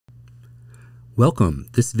Welcome.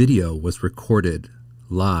 This video was recorded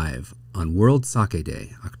live on World Sake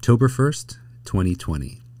Day, October 1st,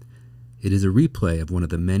 2020. It is a replay of one of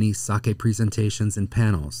the many sake presentations and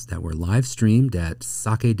panels that were live streamed at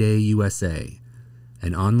Sake Day USA,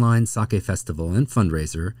 an online sake festival and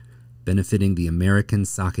fundraiser benefiting the American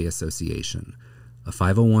Sake Association, a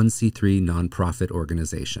 501c3 nonprofit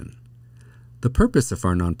organization. The purpose of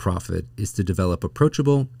our nonprofit is to develop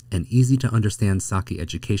approachable and easy-to-understand sake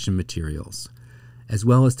education materials, as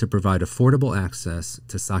well as to provide affordable access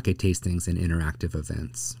to sake tastings and interactive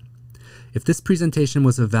events. If this presentation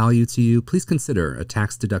was of value to you, please consider a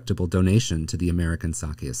tax-deductible donation to the American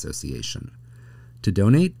Sake Association. To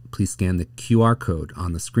donate, please scan the QR code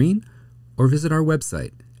on the screen or visit our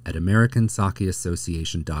website at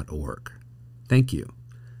americansakeassociation.org. Thank you.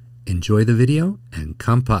 Enjoy the video and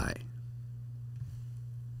kanpai.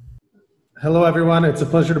 Hello, everyone. It's a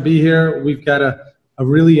pleasure to be here. We've got a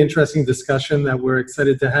really interesting discussion that we're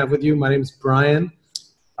excited to have with you. My name is Brian.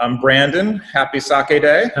 I'm Brandon. Happy Sake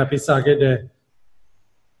Day. Happy Sake Day.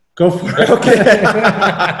 Go for it. Okay.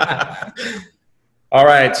 All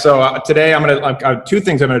right. So today two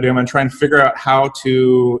things I'm going to do. I'm going to try and figure out how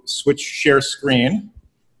to share screen.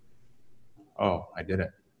 Oh, I did it.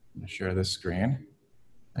 I'm going to share this screen.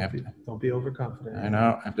 Don't be overconfident. I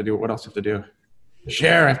know. I have to do, what else do I have to do?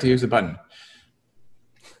 Share. I have to use the button.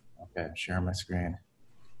 Okay. Share my screen.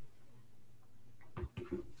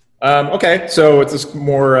 Okay, so it's this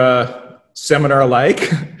more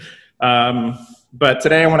seminar-like, but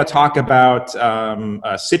today I want to talk about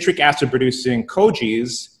citric acid-producing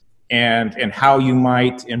kojis and how you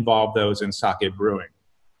might involve those in sake brewing.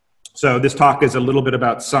 So this talk is a little bit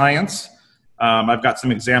about science. I've got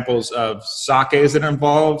some examples of sakes that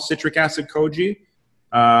involve citric acid koji.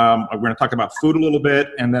 We're going to talk about food a little bit,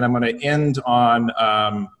 and then I'm going to end on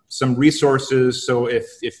some resources. So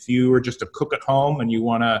if you are just a cook at home and you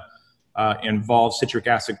want to involve citric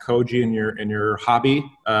acid koji in your hobby,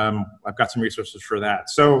 I've got some resources for that.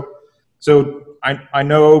 So I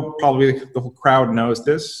know probably the whole crowd knows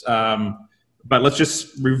this, but let's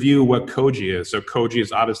just review what koji is. So koji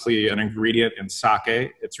is obviously an ingredient in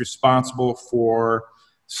sake. It's responsible for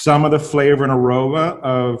some of the flavor and aroma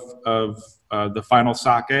of the final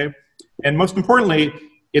sake, and most importantly,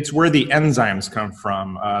 it's where the enzymes come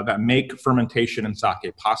from that make fermentation in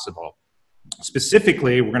sake possible.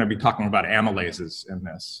 Specifically, we're going to be talking about amylases in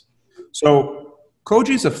this. So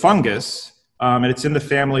koji is a fungus, and it's in the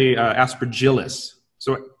family Aspergillus.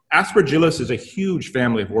 So Aspergillus is a huge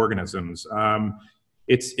family of organisms.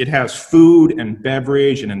 It has food and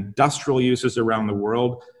beverage and industrial uses around the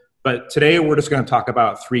world, but today we're just going to talk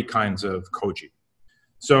about three kinds of koji.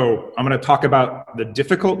 So I'm going to talk about the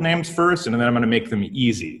difficult names first, and then I'm going to make them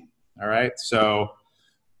easy. All right. So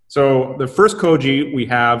the first koji we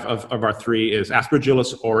have of our three is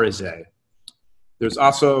Aspergillus oryzae. There's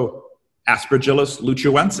also Aspergillus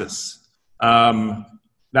luchuensis.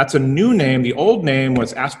 That's a new name. The old name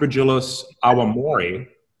was Aspergillus awamori.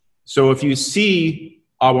 So if you see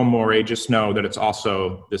awamori, just know that it's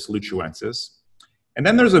also this luchuensis. And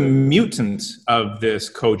then there's a mutant of this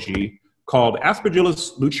koji called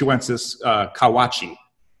Aspergillus luchuensis kawachi.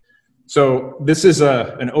 So this is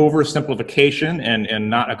an oversimplification and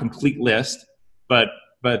not a complete list, but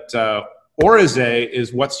oryzae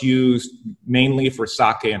is what's used mainly for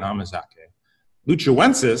sake and amazake.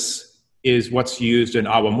 Luchuensis is what's used in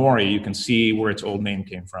awamori. You can see where its old name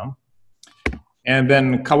came from. And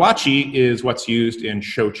then kawachi is what's used in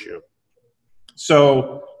shochu.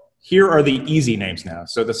 So here are the easy names now.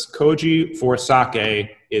 So this koji for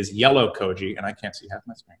sake is yellow koji, and I can't see half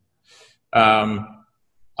my screen.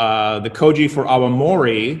 The koji for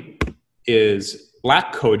awamori is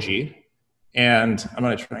black koji, and I'm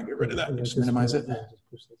going to try and get rid of that. Just minimize it. Yeah,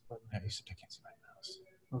 I can't see my mouse.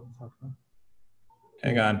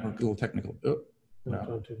 Hang on, we're a little technical. Oh, no.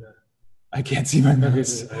 Don't do that. I can't see my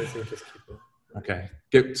mouse. Okay,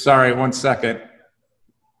 sorry, 1 second.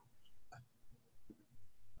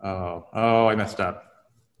 Oh, I messed up.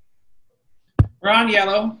 We're on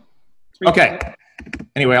yellow. Okay.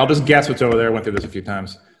 Anyway, I'll just guess what's over there. I went through this a few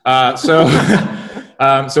times. So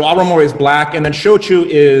awamori is black, and then shochu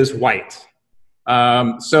is white.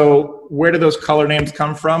 So where do those color names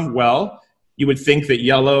come from? Well, you would think that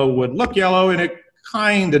yellow would look yellow, and it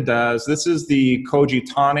kind of does. This is the koji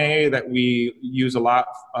tane that we use a lot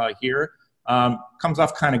here. Comes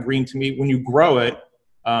off kind of green to me. When you grow it,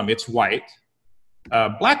 it's white.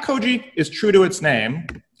 Black koji is true to its name.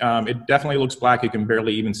 It definitely looks black. You can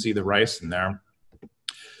barely even see the rice in there.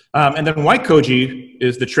 And then white koji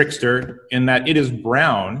is the trickster in that it is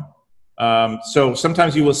brown. So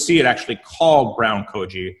sometimes you will see it actually called brown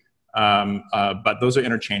koji. but those are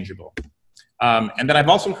interchangeable. And then I've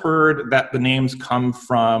also heard that the names come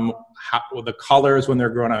from the colors when they're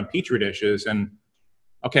grown on petri dishes. And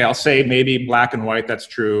okay, I'll say maybe black and white, that's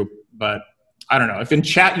true, but I don't know. If in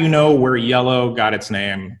chat you know where yellow got its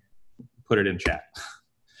name, put it in chat.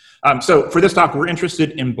 So for this talk, we're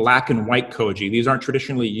interested in black and white koji. These aren't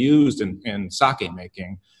traditionally used in sake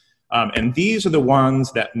making. And these are the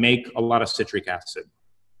ones that make a lot of citric acid.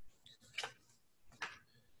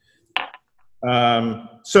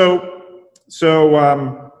 So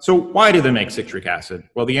why do they make citric acid?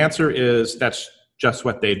 Well, the answer is that's just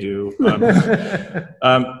what they do.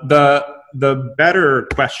 The better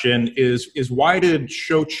question is why did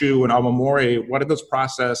shochu and awamori, why did those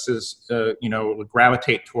processes,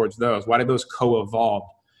 gravitate towards those? Why did those co-evolve?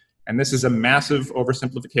 And this is a massive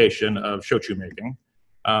oversimplification of shochu making.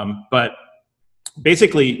 But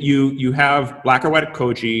basically, you have black or white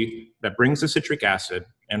koji that brings the citric acid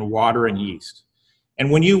and water and yeast. And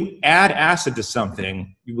when you add acid to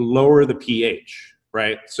something, you lower the pH,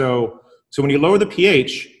 right? So when you lower the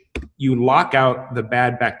pH, you lock out the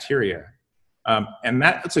bad bacteria. And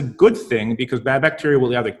that's a good thing because bad bacteria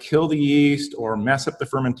will either kill the yeast or mess up the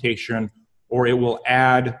fermentation, or it will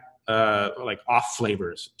add like off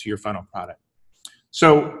flavors to your final product.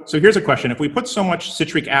 So here's a question. If we put so much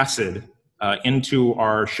citric acid into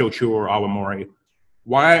our shochu or awamori,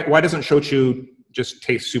 why doesn't shochu just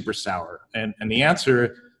taste super sour? And the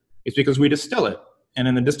answer is because we distill it. And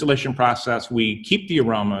in the distillation process, we keep the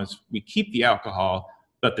aromas, we keep the alcohol,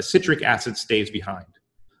 but the citric acid stays behind.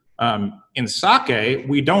 In sake,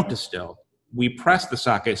 we don't distill. We press the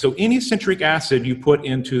sake. So any citric acid you put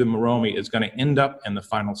into the moromi is going to end up in the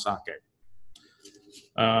final sake.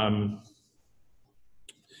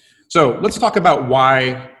 So let's talk about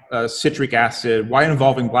why citric acid, why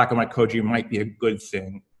involving black and white koji might be a good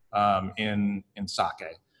thing in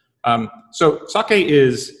sake. So sake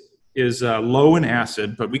is low in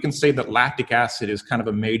acid, but we can say that lactic acid is kind of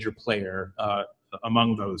a major player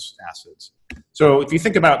among those acids. So if you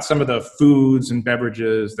think about some of the foods and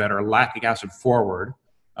beverages that are lactic acid forward,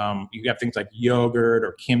 you have things like yogurt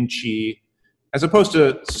or kimchi, as opposed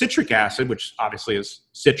to citric acid, which obviously is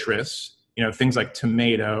citrus, things like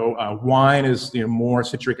tomato. Wine is more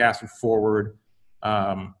citric acid forward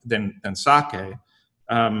than sake.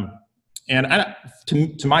 And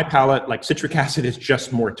to my palate, like citric acid is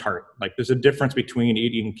just more tart. Like there's a difference between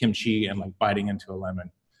eating kimchi and like biting into a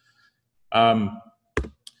lemon.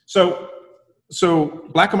 So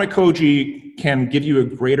black and white koji can give you a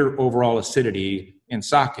greater overall acidity in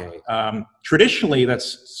sake. Traditionally,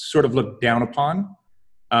 that's sort of looked down upon.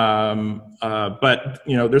 But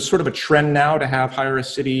there's sort of a trend now to have higher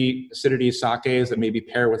acidity sakes that maybe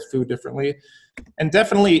pair with food differently. And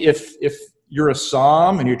definitely if you're a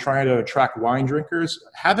som and you're trying to attract wine drinkers,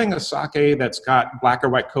 having a sake that's got black or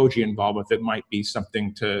white koji involved with it might be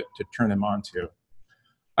something to turn them on to.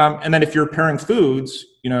 And then if you're pairing foods,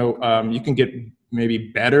 you can get maybe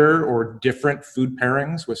better or different food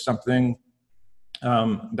pairings with something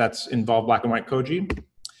that's involved black and white koji.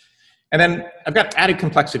 And then I've got added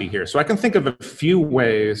complexity here. So I can think of a few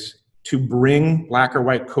ways to bring black or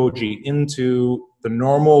white koji into the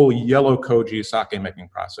normal yellow koji sake making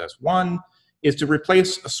process. One is to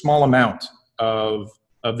replace a small amount of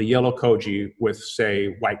the yellow koji with,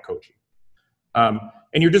 say, white koji.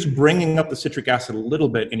 And you're just bringing up the citric acid a little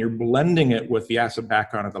bit and you're blending it with the acid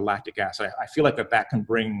background of the lactic acid. I feel like that can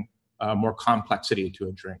bring more complexity to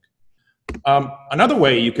a drink. Another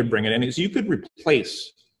way you could bring it in is you could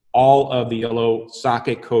replace all of the yellow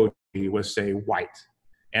sake koji with, say, white.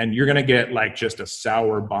 And you're gonna get like just a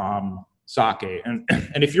sour bomb sake. And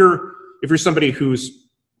if you're somebody who's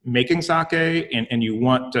making sake and you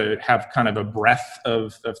want to have kind of a breadth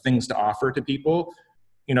of things to offer to people,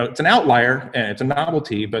 it's an outlier and it's a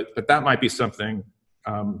novelty, but that might be something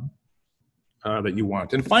that you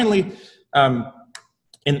want. And finally,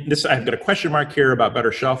 in this, I've got a question mark here about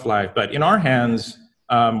better shelf life, but in our hands,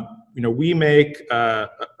 we make,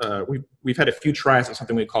 we've had a few tries at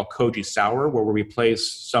something we call koji sour, where we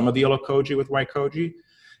replace some of the yellow koji with white koji.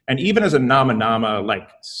 And even as a nama, like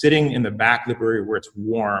sitting in the back of the brewery where it's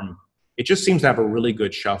warm, it just seems to have a really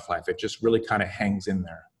good shelf life. It just really kind of hangs in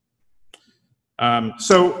there.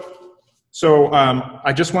 So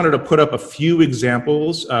I just wanted to put up a few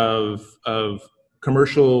examples of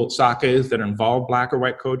commercial sakes that involve black or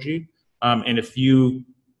white koji. And if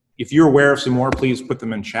you're aware of some more, please put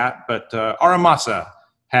them in chat. But Aramasa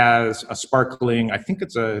has a sparkling, I think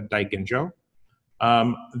it's a Daiginjo,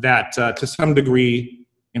 that to some degree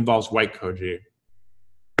involves white koji.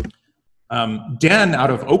 Den out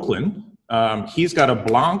of Oakland, he's got a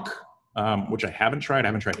Blanc which I haven't tried. I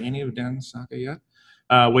haven't tried any of Den's sake yet,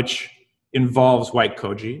 which involves white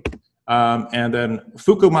koji. And then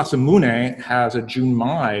Fuku Masamune has a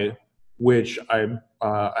Junmai, which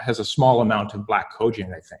has a small amount of black koji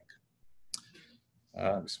in it, I think.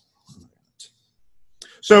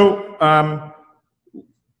 So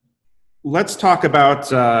let's talk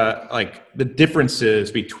about like the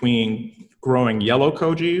differences between growing yellow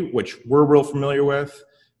koji, which we're real familiar with,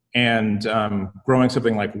 and growing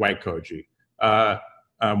something like white koji.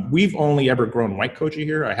 We've only ever grown white koji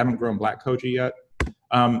here. I haven't grown black koji yet.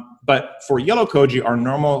 But for yellow koji, our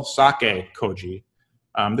normal sake koji,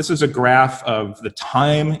 this is a graph of the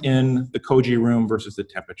time in the koji room versus the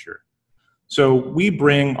temperature. So we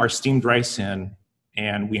bring our steamed rice in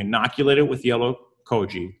and we inoculate it with yellow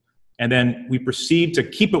koji, and then we proceed to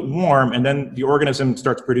keep it warm, and then the organism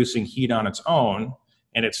starts producing heat on its own,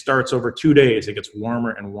 and it starts over 2 days. It gets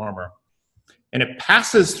warmer and warmer. And it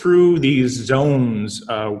passes through these zones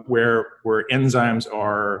where enzymes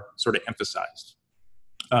are sort of emphasized.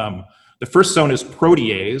 The first zone is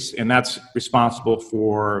protease, and that's responsible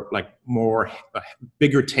for like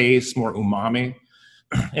bigger taste, more umami.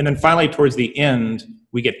 And then finally, towards the end,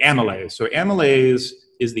 we get amylase. So amylase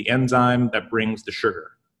is the enzyme that brings the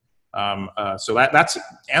sugar. So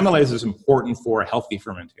amylase is important for a healthy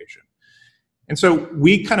fermentation. And so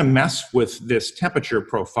we kind of mess with this temperature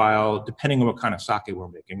profile depending on what kind of sake we're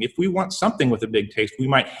making. If we want something with a big taste, we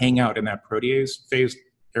might hang out in that protease phase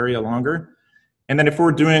area longer. And then if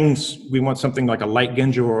we want something like a light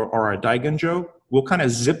ginjo or a daiginjo, we'll kind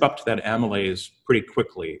of zip up to that amylase pretty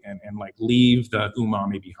quickly and like leave the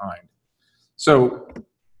umami behind. So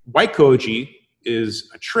white koji is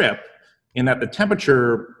a trip in that the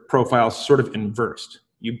temperature profile is sort of inversed.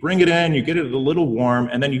 You bring it in, you get it a little warm,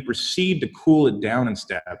 and then you proceed to cool it down in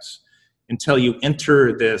steps until you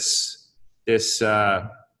enter this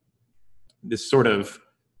sort of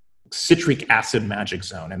citric acid magic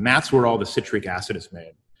zone, and that's where all the citric acid is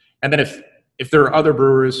made. And then if there are other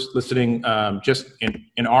brewers listening, just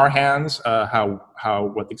in our hands, what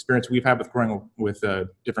the experience we've had with growing with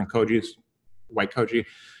different kojis, white koji,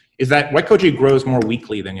 is that white koji grows more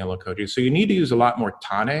weakly than yellow koji. So you need to use a lot more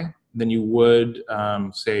tane than you would,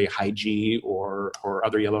 say, Haiji or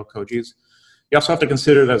other yellow kojis. You also have to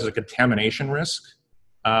consider that as a contamination risk.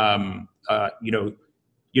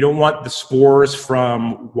 You don't want the spores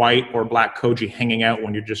from white or black koji hanging out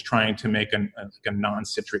when you're just trying to make a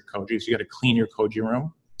non-citric koji. So you got to clean your koji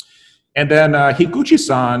room. And then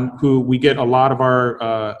Higuchi-san, who we get a lot of our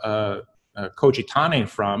koji tane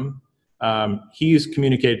from, he's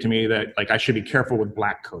communicated to me that like I should be careful with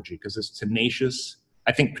black koji because it's tenacious.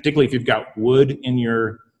 I think particularly if you've got wood in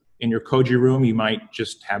your koji room, you might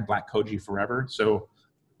just have black koji forever. So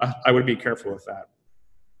I would be careful with that.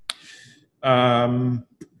 I'm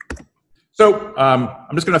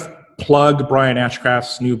just going to plug Brian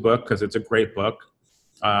Ashcraft's new book because it's a great book,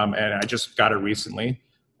 and I just got it recently.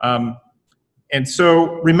 And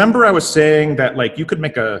so remember I was saying that like you could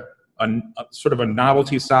make a sort of a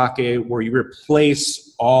novelty sake where you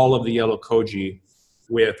replace all of the yellow koji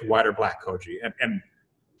with white or black koji. And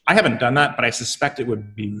I haven't done that, but I suspect it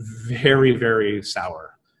would be very, very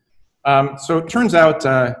sour. So it turns out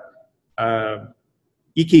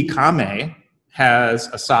Iki Kame has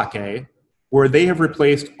a sake where they have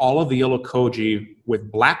replaced all of the yellow koji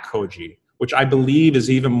with black koji, which I believe is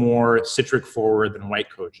even more citric forward than white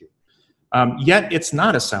koji. Yet it's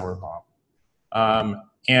not a sour bomb.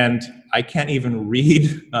 And I can't even read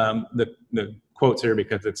the quotes here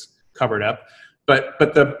because it's covered up. But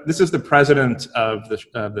this is the president of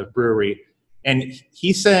the brewery, and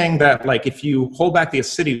he's saying that like if you hold back the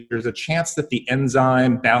acidity, there's a chance that the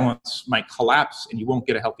enzyme balance might collapse and you won't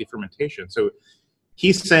get a healthy fermentation. So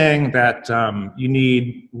he's saying that you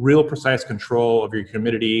need real precise control of your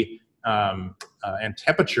humidity and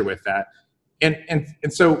temperature with that. And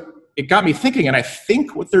so it got me thinking, and I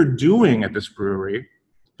think what they're doing at this brewery,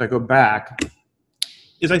 if I go back,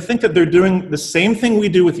 is I think that they're doing the same thing we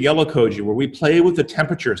do with yellow koji, where we play with the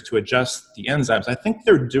temperatures to adjust the enzymes. I think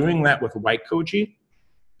they're doing that with white koji.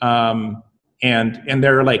 And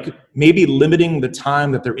they're like maybe limiting the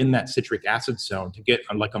time that they're in that citric acid zone to get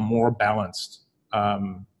like a more balanced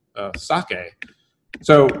sake.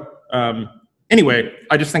 So anyway,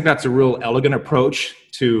 I just think that's a real elegant approach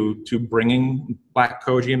to bringing black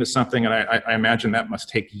koji into something. And I imagine that must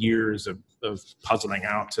take years of puzzling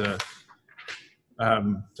out to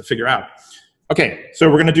figure out. Okay, so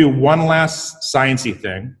we're going to do one last sciencey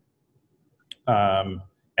thing,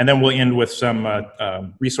 and then we'll end with some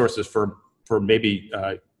resources for maybe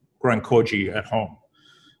growing koji at home.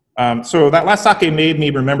 So that last sake made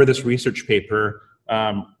me remember this research paper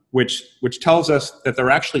which tells us that there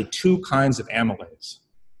are actually two kinds of amylase.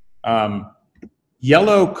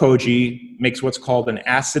 Yellow koji makes what's called an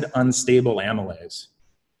acid unstable amylase.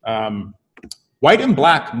 White and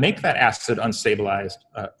black make that acid unstable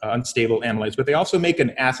amylase, but they also make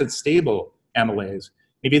an acid stable amylase.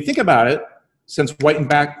 If you think about it, since white and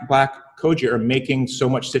black koji are making so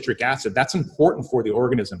much citric acid, that's important for the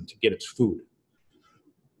organism to get its food.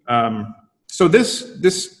 So this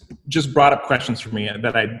just brought up questions for me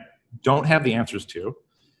that I don't have the answers to.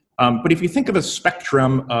 But if you think of a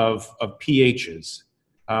spectrum of pHs,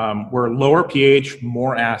 where lower pH,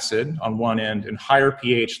 more acid on one end, and higher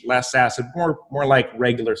pH, less acid, more like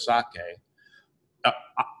regular sake.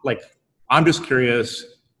 I'm just curious,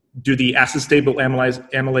 do the acid-stable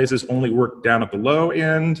amylases only work down at the low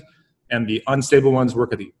end, and the unstable ones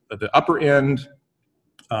work at the upper end?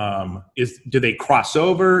 Do they cross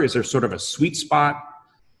over? Is there sort of a sweet spot?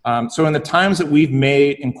 So in the times that we've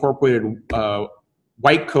incorporated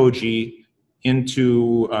white koji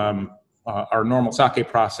into our normal sake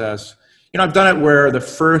process, I've done it where the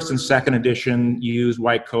first and second edition use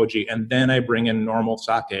white koji, and then I bring in normal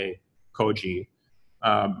sake koji.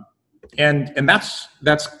 And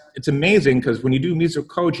it's amazing because when you do miso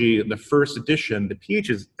koji, the first edition, the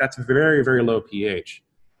pH that's very, very low pH.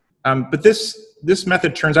 But this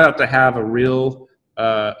method turns out to have a real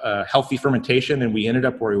healthy fermentation, and we ended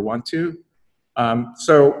up where we want to.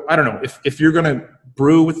 So I don't know, if you're going to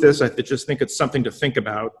brew with this, I just think it's something to think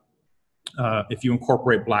about if you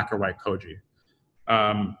incorporate black or white koji.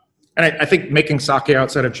 And I think making sake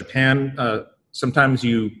outside of Japan, sometimes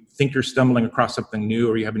you think you're stumbling across something new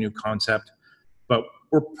or you have a new concept, but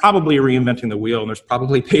we're probably reinventing the wheel, and there's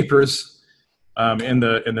probably papers in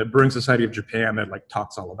the Brewing Society of Japan that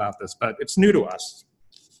talks all about this, but it's new to us.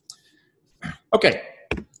 Okay,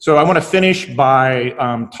 so I want to finish by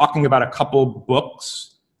talking about a couple books.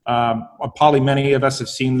 Probably many of us have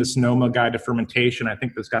seen this Noma Guide to Fermentation. I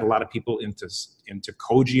think this got a lot of people into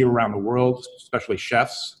koji around the world, especially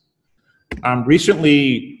chefs.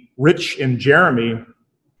 Recently, Rich and Jeremy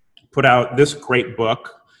put out this great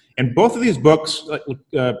book, and both of these books,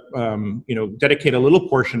 dedicate a little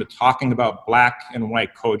portion to talking about black and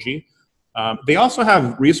white koji. They also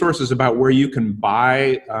have resources about where you can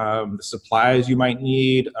buy the supplies you might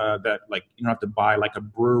need. That you don't have to buy a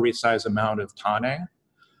brewery size amount of tane.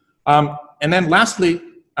 And then lastly,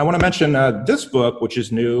 I want to mention this book, which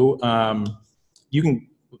is new. You can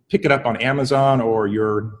pick it up on Amazon or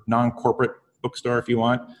your non-corporate bookstore if you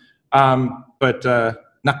want. But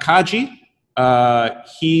Nakaji,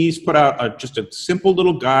 he's put out just a simple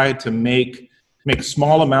little guide to make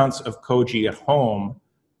small amounts of koji at home.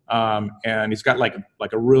 And he's got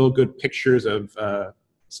a real good pictures of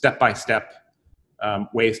step-by-step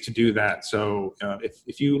ways to do that. So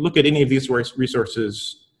if you look at any of these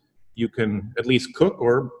resources, you can at least cook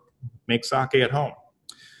or make sake at home.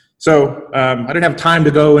 So I didn't have time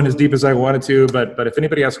to go in as deep as I wanted to, but if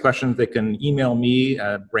anybody has questions, they can email me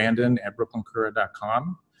at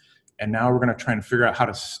brandon@brooklynkura.com. And now we're going to try and figure out how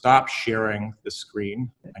to stop sharing the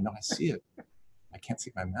screen. I know I see it. I can't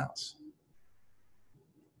see my mouse.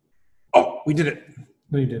 Oh, we did it.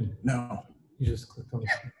 No, you didn't. No. You just clicked on it.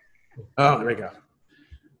 Oh, there we go.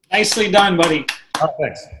 Nicely done, buddy. Oh,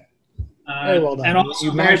 thanks. Very well done. And also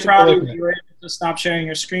You very managed to proud open you were able to stop sharing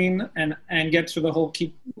your screen and get through the whole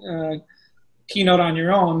keynote on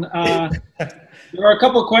your own. There were a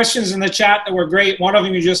couple of questions in the chat that were great. One of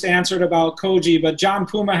them you just answered about koji, but John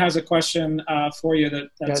Puma has a question for you that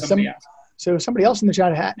somebody asked. So somebody else in the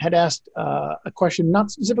chat had asked a question,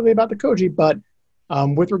 not specifically about the koji, but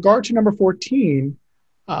with regard to number 14,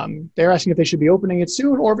 they're asking if they should be opening it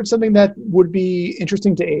soon or if it's something that would be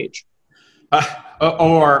interesting to age.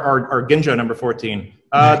 Our Ginjo number 14.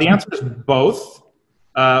 The answer is both.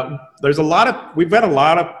 We've had a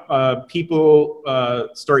lot of people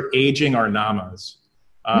start aging our namas.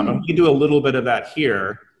 And we do a little bit of that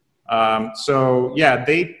here. So yeah,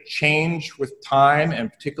 they change with time,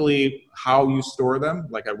 and particularly how you store them,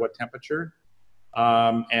 like at what temperature.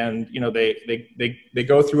 And they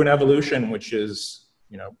go through an evolution, which is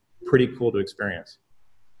pretty cool to experience.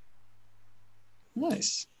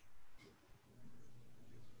 Nice.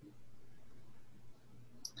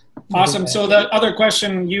 Awesome. So the other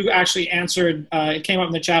question you actually answered, it came up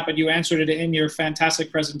in the chat, but you answered it in your fantastic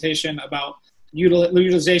presentation about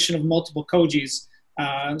utilization of multiple kojis.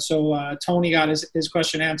 So Tony got his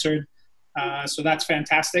question answered. So that's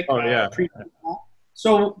fantastic. Oh, yeah.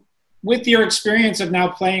 So with your experience of now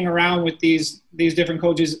playing around with these different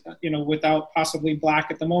kojis, without possibly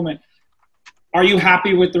black at the moment, Are you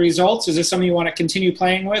happy with the results? Is this something you want to continue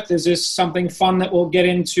playing with? Is this something fun that we'll get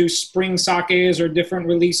into spring sakes or different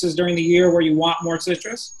releases during the year where you want more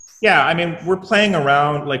citrus? Yeah, I mean, we're playing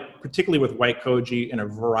around, like particularly with white koji in a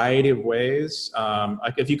variety of ways.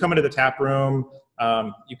 Like if you come into the tap room,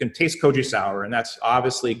 you can taste koji sour, and that's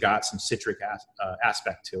obviously got some citric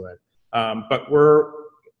aspect to it. But we're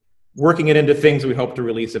working it into things we hope to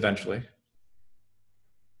release eventually.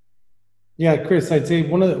 Yeah, Chris, I'd say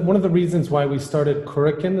one of the reasons why we started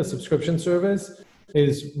Kurikan, the subscription service,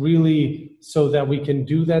 is really so that we can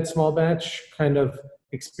do that small batch kind of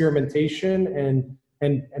experimentation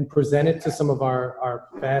and present it to some of our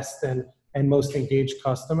best and most engaged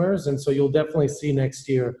customers. And so you'll definitely see next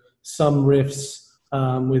year some riffs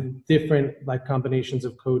with different like combinations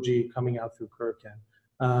of koji coming out through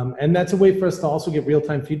Kurikan. And that's a way for us to also get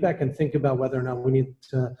real-time feedback and think about whether or not we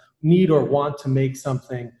need or want to make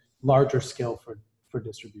something larger scale for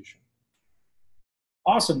distribution.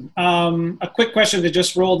 Awesome. A quick question that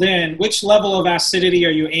just rolled in. Which level of acidity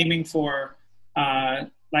are you aiming for?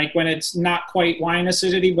 Like when it's not quite wine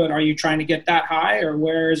acidity, but are you trying to get that high, or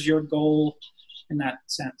where is your goal in that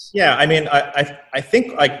sense? Yeah, I mean, I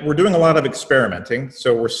think like we're doing a lot of experimenting.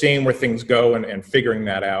 So we're seeing where things go and figuring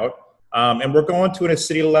that out. And we're going to an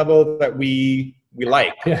acidity level that we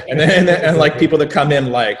like, and like people that come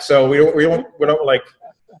in like. So we don't like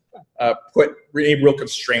put any real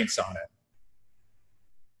constraints on it.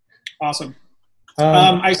 Awesome.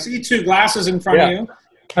 I see 2 glasses in front of you.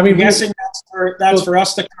 I mean, I'm guessing that's for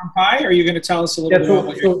us to compile, or are you going to tell us a little bit about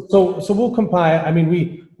what you're... So we'll compile. I mean,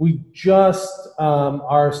 we just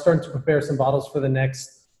are starting to prepare some bottles for the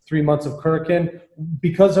next 3 months of Kurikan.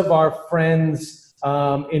 Because of our friends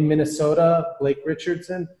in Minnesota, Blake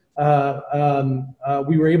Richardson,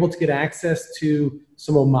 we were able to get access to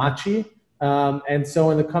some omachi. And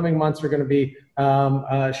so in the coming months, we're going to be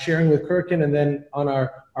sharing with Kurikan, and then on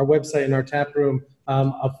our website and our tap room,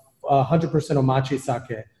 100% omachi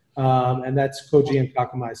sake, and that's koji and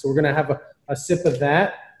kakamai. So we're going to have a sip of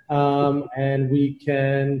that, and we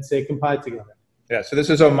can say kanpai together. Yeah, so this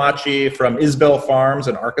is omachi from Isbell Farms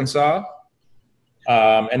in Arkansas.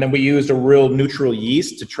 And then we used a real neutral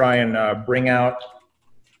yeast to try and bring out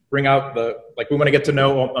the, like we want to get to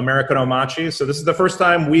know American omachi. So this is the first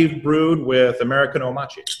time we've brewed with American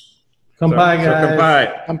omachi. Kanpai, guys.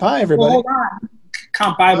 Kanpai. Kanpai, everybody. Well, hold on.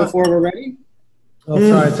 Kanpai before we're ready. Oh,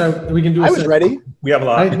 sorry. We can do. I was ready. We have a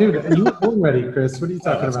lot. I knew that. You weren't ready, Chris. What are you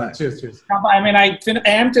talking about? Nice. Cheers. Kanpai. I mean, I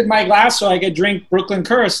emptied my glass so I could drink Brooklyn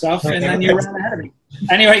Kura stuff, and then you ran ahead of me.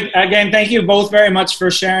 Anyway, again, thank you both very much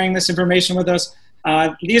for sharing this information with us.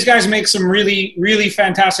 These guys make some really, really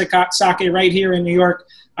fantastic sake right here in New York.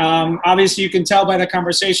 Obviously, you can tell by the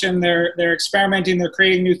conversation they're experimenting, they're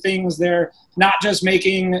creating new things. They're not just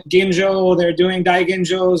making ginjo, they're doing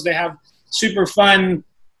daiginjos. They have super fun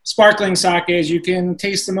sparkling sakes. You can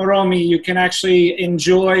taste the moromi. You can actually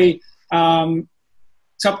enjoy a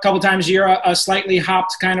couple times a year a slightly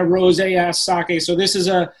hopped kind of rosé-ass sake. So this is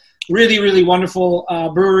a really, really wonderful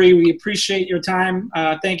brewery. We appreciate your time.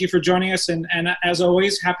 Thank you for joining us. And as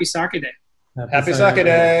always, happy sake day. Happy sake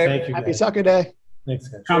day. Thank you. Happy sake day. Thanks,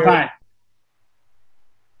 guys. Kanpai.